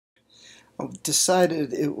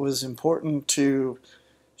decided it was important to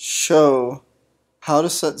show how to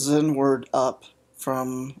set XenWord up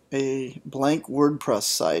from a blank WordPress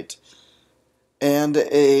site and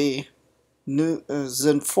a new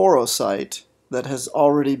XenForo site that has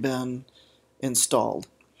already been installed.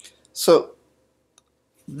 So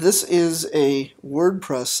this is a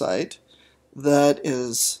WordPress site that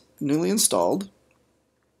is newly installed,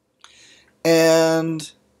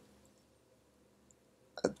 and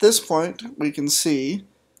at this point we can see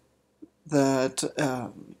that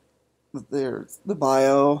the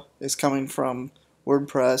bio is coming from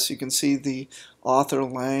WordPress. You can see the author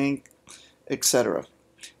link, etc.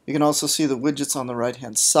 You can also see the widgets on the right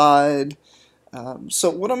hand side. So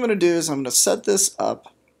what I'm going to do is I'm going to set this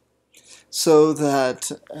up so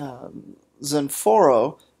that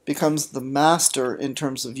XenForo becomes the master in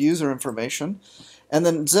terms of user information, and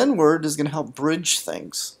then XenWord is going to help bridge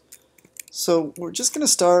things. So we're just going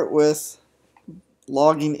to start with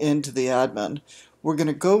logging into the admin. We're going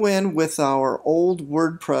to go in with our old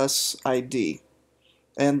WordPress ID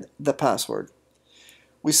and the password.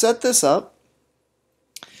 We set this up.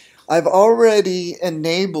 I've already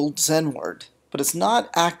enabled XenWord, but it's not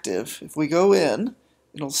active. If we go in,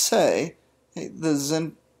 it'll say, hey,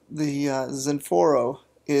 the XenForo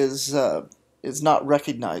is not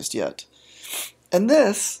recognized yet. And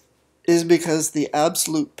this is because the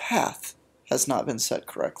absolute path has not been set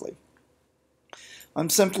correctly. I'm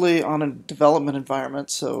simply on a development environment,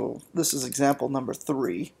 so this is example number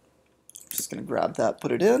 3. I'm just going to grab that,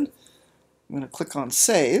 put it in. I'm going to click on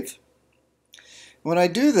Save. When I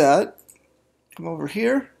do that, come over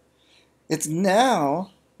here, it's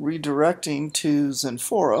now redirecting to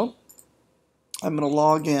XenForo. I'm going to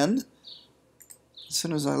log in. As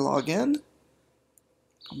soon as I log in,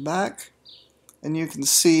 come back, and you can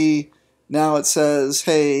see now it says,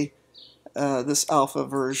 hey, this alpha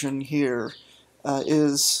version here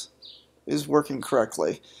is working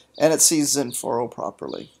correctly, and it sees XenForo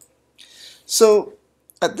properly. So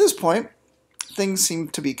at this point, things seem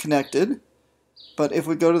to be connected, but if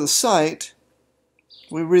we go to the site,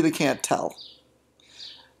 we really can't tell.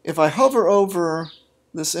 If I hover over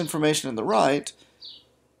this information in the right,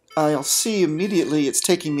 I'll see immediately it's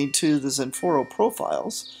taking me to the XenForo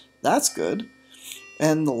profiles. That's good.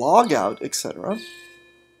 And the logout, etc.,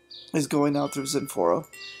 is going out through XenForo.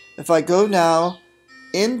 If I go now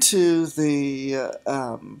into the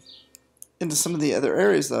into some of the other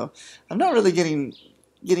areas, though, I'm not really getting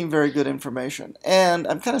very good information, and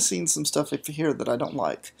I'm kind of seeing some stuff here that I don't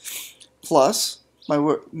like. Plus, my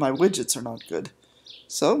widgets are not good.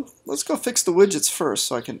 So let's go fix the widgets first,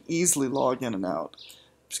 so I can easily log in and out.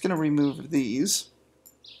 I'm just going to remove these,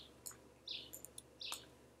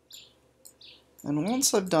 and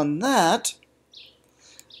once I've done that,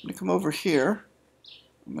 I'm going to come over here.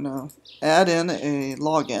 I'm going to add in a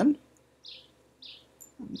login.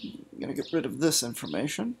 I'm going to get rid of this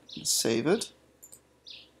information and save it.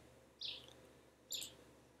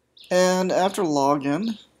 And after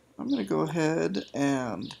login, I'm going to go ahead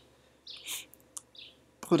and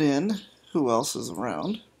put in who else is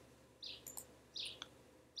around.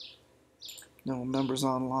 No members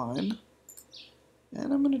online.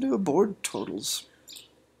 And I'm going to do a board totals,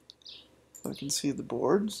 so I can see the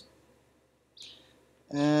boards.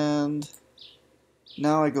 And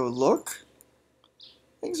now I go look.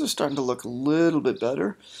 Things are starting to look a little bit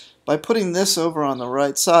better. By putting this over on the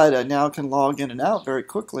right side, I now can log in and out very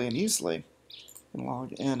quickly and easily. I can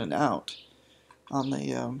log in and out on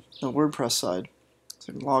the WordPress side.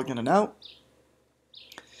 So I can log in and out.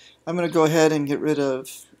 I'm going to go ahead and get rid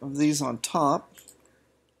of these on top.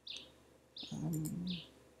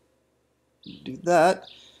 Do that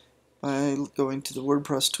by going to the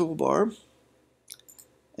WordPress toolbar,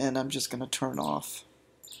 and I'm just going to turn off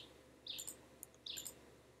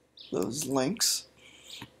those links.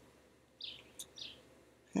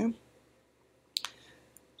 Okay.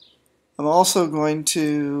 I'm also going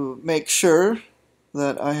to make sure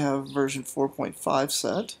that I have version 4.5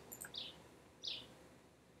 set.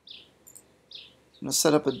 I'm going to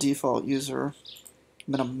set up a default user.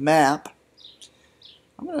 I'm going to map.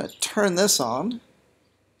 I'm going to turn this on,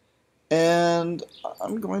 and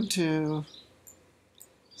I'm going to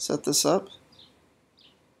set this up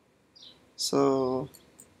so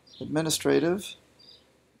administrative,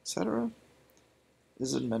 etc.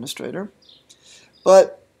 is administrator.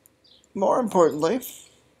 But more importantly,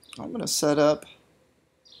 I'm going to set up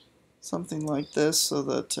something like this so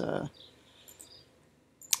that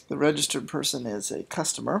the registered person is a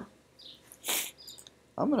customer.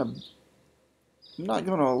 I'm not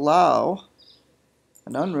going to allow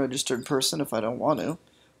an unregistered person if I don't want to,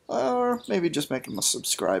 or maybe just make him a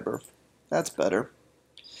subscriber. That's better.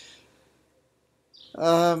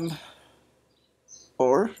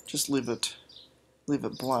 Or just leave it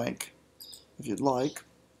blank if you'd like.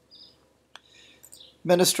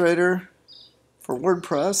 Administrator for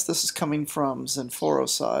WordPress. This is coming from XenForo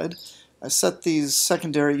side. I set these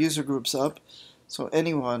secondary user groups up so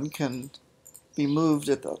anyone can be moved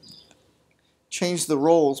change the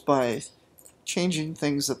roles by changing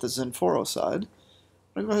things at the XenForo side.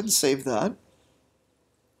 I'm going to go ahead and save that.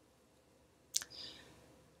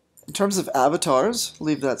 In terms of avatars,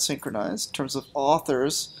 leave that synchronized. In terms of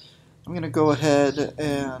authors, I'm going to go ahead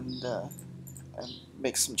and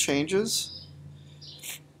make some changes.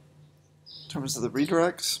 In terms of the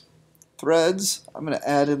redirects, threads, I'm going to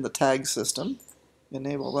add in the tag system,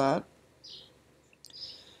 enable that.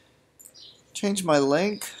 Change my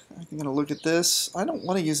link. I'm going to look at this. I don't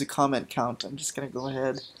want to use a comment count. I'm just going to go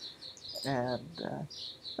ahead and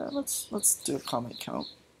let's do a comment count.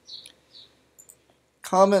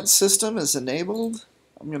 Comment system is enabled.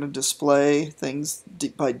 I'm going to display things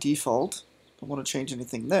by default. Don't want to change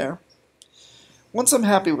anything there. Once I'm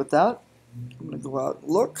happy with that, I'm going to go out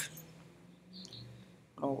and look.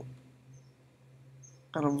 I'll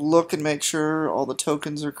kind of look and make sure all the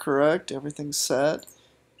tokens are correct, everything's set.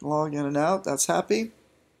 Log in and out, that's happy.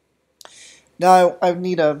 Now I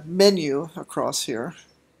need a menu across here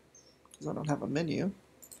because I don't have a menu.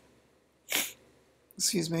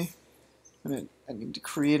 Excuse me. I need to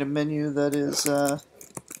create a menu that is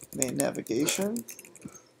main navigation.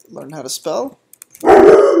 Learn how to spell.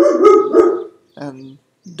 And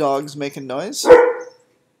dogs making noise.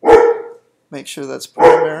 Make sure that's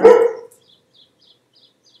primary.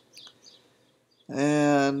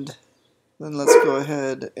 And then let's go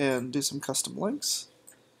ahead and do some custom links.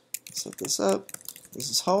 Set this up. This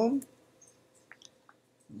is home.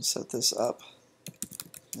 Set this up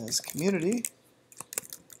as community.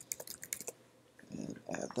 And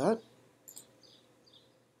add that.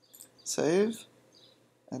 Save.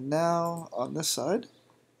 And now on this side,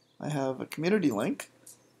 I have a community link.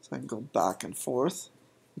 So I can go back and forth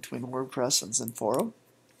between WordPress and XenForo.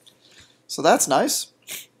 So that's nice.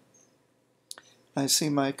 I see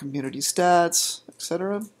my community stats,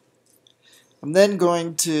 etc. I'm then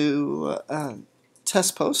going to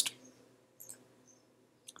test post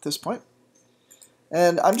at this point.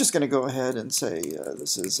 And I'm just going to go ahead and say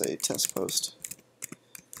this is a test post.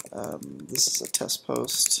 This is a test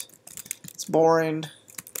post. It's boring,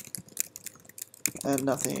 and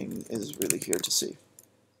nothing is really here to see.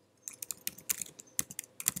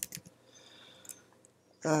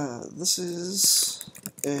 This is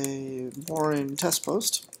a boring test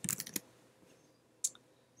post.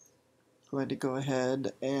 I'm going to go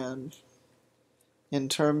ahead and, in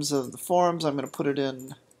terms of the forms, I'm going to put it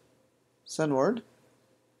in XenWord.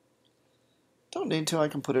 Don't need to, I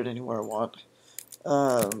can put it anywhere I want.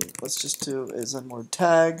 Let's just do a XenWord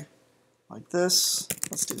tag like this.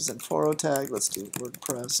 Let's do XenForo tag. Let's do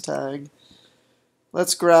WordPress tag.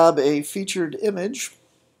 Let's grab a featured image.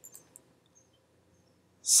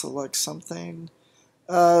 Select something.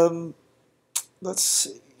 Let's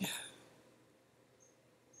see.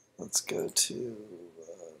 Let's go to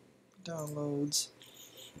downloads.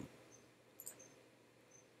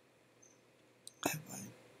 Have I done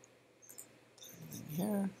anything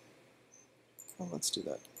here? Well, let's do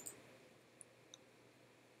that.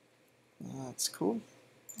 That's cool.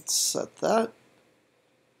 Let's set that.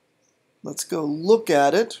 Let's go look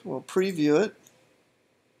at it. We'll preview it.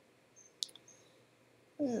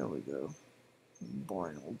 There we go.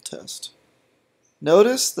 Boring old test.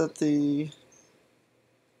 Notice that the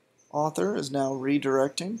author is now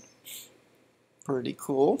redirecting. Pretty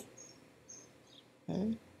cool.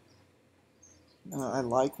 Okay. I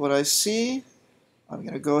like what I see. I'm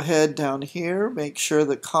going to go ahead down here, make sure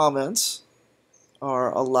the comments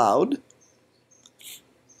are allowed.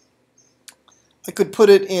 I could put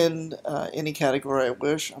it in any category I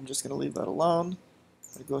wish. I'm just going to leave that alone.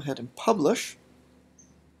 I'm going to go ahead and publish.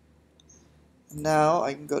 Now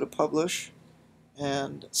I can go to publish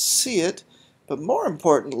and see it, but more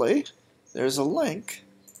importantly, there's a link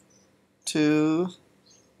to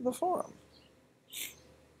the forum.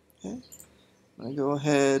 Okay. I'm going to go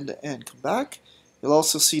ahead and come back. You'll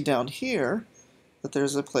also see down here that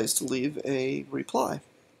there's a place to leave a reply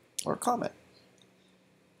or comment.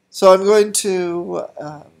 So I'm going to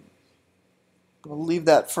leave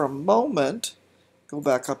that for a moment, go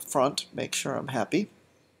back up front, make sure I'm happy.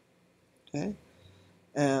 Okay.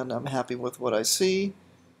 And I'm happy with what I see.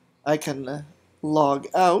 I can log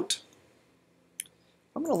out.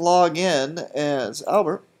 I'm going to log in as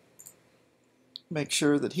Albert. Make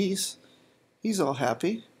sure that he's all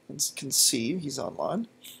happy and can see he's online.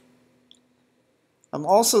 I'm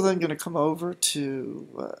also then going to come over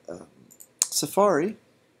to Safari.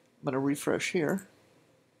 I'm going to refresh here.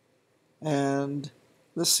 And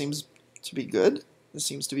this seems to be good. This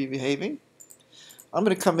seems to be behaving. I'm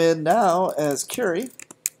going to come in now as Curie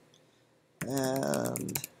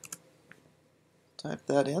and type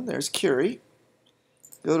that in. There's Curie.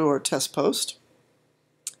 Go to our test post.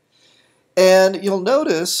 And you'll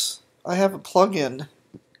notice I have a plugin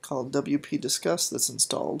called WP Discuss that's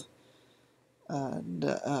installed. And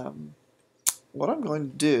what I'm going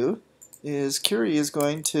to do is Curie is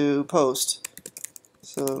going to post.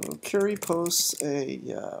 So Curie posts a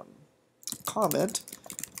comment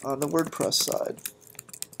on the WordPress side.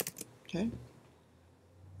 Okay,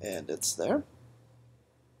 and it's there.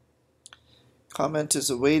 Comment is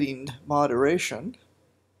awaiting moderation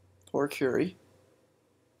for Curie.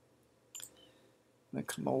 I'm going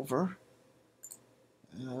to come over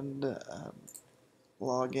and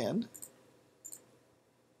log in.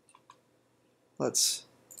 Let's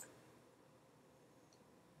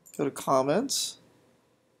go to comments.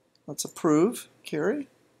 Let's approve Curie.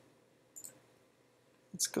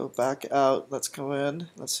 Let's go back out. Let's go in.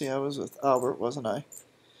 Let's see, I was with Albert, wasn't I?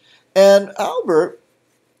 And Albert,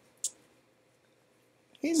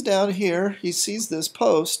 he's down here. He sees this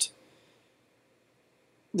post,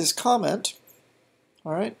 this comment,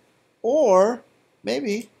 all right? Or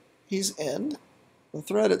maybe he's in the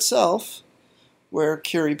thread itself where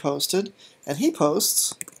Curie posted, and he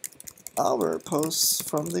posts, Albert posts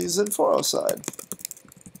from the XenForo side.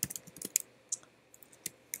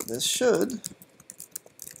 This should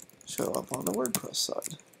show up on the WordPress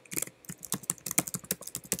side.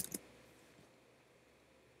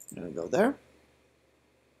 I'm going to go there.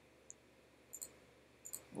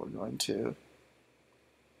 We're going to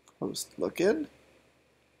post lookin,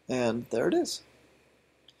 and there it is.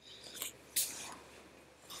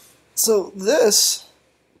 So this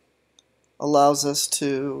allows us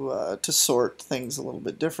to sort things a little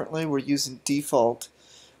bit differently. We're using default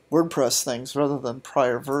WordPress things rather than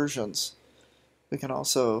prior versions. We can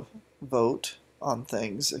also vote on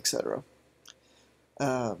things, etc.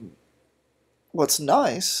 What's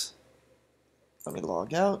nice, let me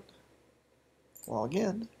log out, log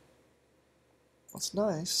in. What's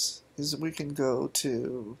nice is we can go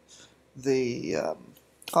to the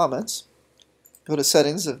comments, go to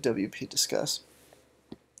settings of WP Discuss,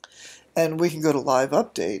 and we can go to live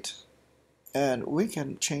update, and we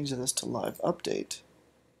can change this to live update.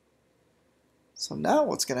 So now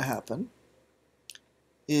what's going to happen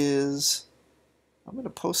is I'm going to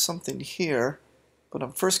post something here, but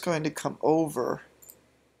I'm first going to come over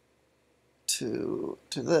to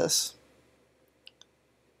this.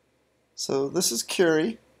 So this is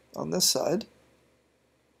Curie on this side.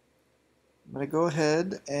 I'm going to go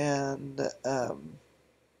ahead and come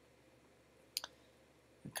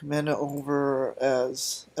in over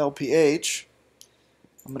as LPH.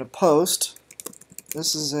 I'm going to post.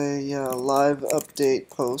 This is a live update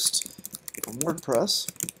post from WordPress.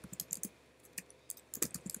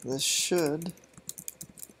 This should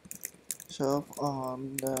show up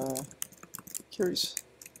on Curie's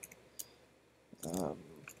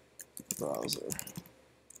browser.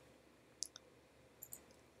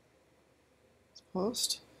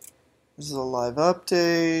 Post. This is a live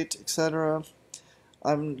update, etc.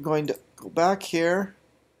 I'm going to go back here.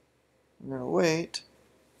 I'm going to wait.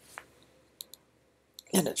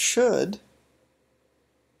 And it should,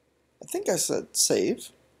 I think I said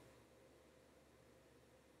save.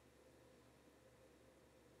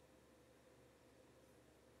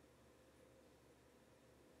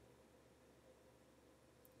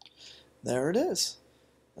 There it is.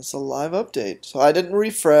 It's a live update. So I didn't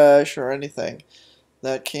refresh or anything.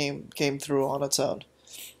 That came through on its own.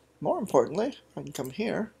 More importantly, I can come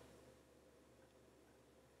here.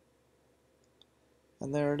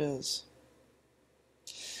 And there it is.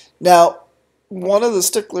 Now, one of the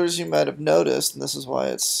sticklers you might have noticed, and this is why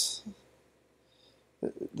it's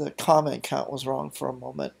the comment count was wrong for a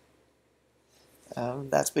moment.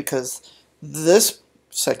 That's because this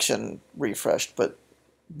section refreshed, but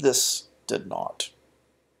this did not.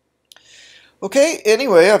 Okay,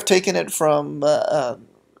 anyway, I've taken it from a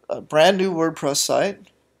brand new WordPress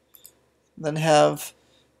site, then have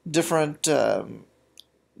different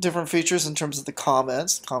different features in terms of the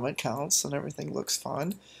comments, comment counts, and everything looks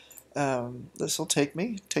fine. This will take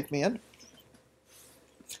me in.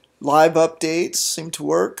 Live updates seem to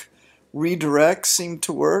work. Redirects seem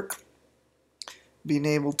to work. Being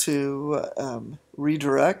able to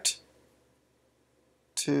redirect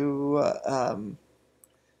to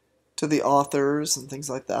the authors and things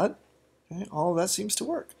like that. Okay, all of that seems to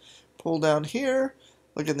work. Pull down here.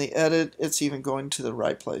 Look in the edit, it's even going to the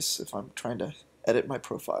right place if I'm trying to edit my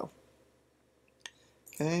profile.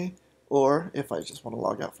 Okay, or if I just want to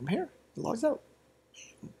log out from here, it logs out.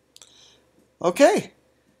 Okay,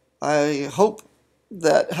 I hope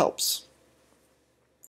that helps.